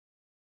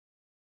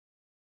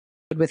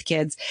with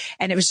kids.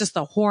 And it was just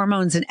the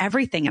hormones and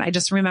everything. And I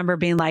just remember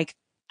being like,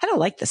 I don't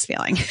like this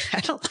feeling. I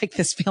don't like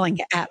this feeling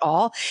at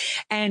all.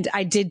 And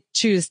I did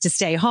choose to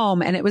stay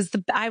home. And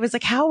I was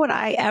like, how would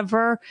I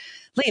ever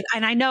leave?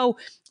 And I know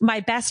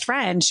my best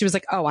friend, she was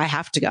like, oh, I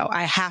have to go.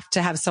 I have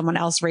to have someone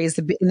else raise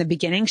in the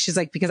beginning. She's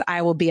like, because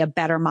I will be a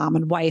better mom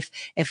and wife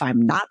if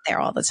I'm not there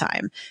all the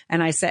time.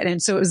 And I said,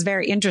 and so it was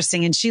very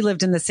interesting. And she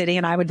lived in the city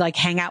and I would like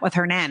hang out with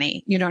her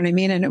nanny. You know what I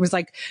mean? And it was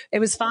like, it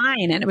was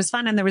fine and it was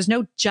fun. And there was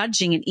no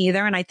judging it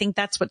either. And I think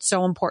that's what's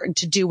so important,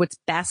 to do what's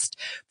best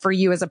for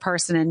you as a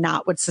person and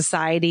not what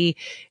society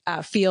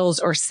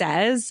feels or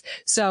says.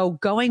 So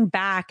going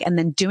back and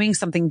then doing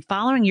something,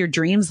 following your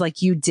dreams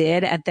like you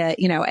did at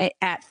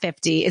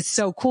 50 is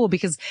so cool,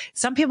 because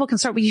some people can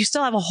start, but you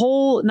still have a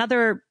whole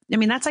nother,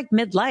 that's like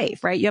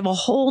midlife, right? You have a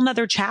whole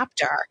nother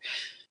chapter.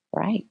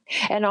 Right.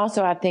 And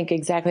also, I think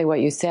exactly what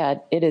you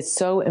said. It is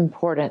so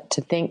important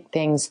to think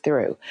things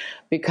through,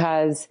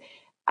 because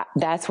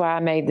that's why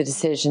I made the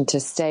decision to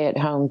stay at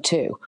home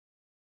too.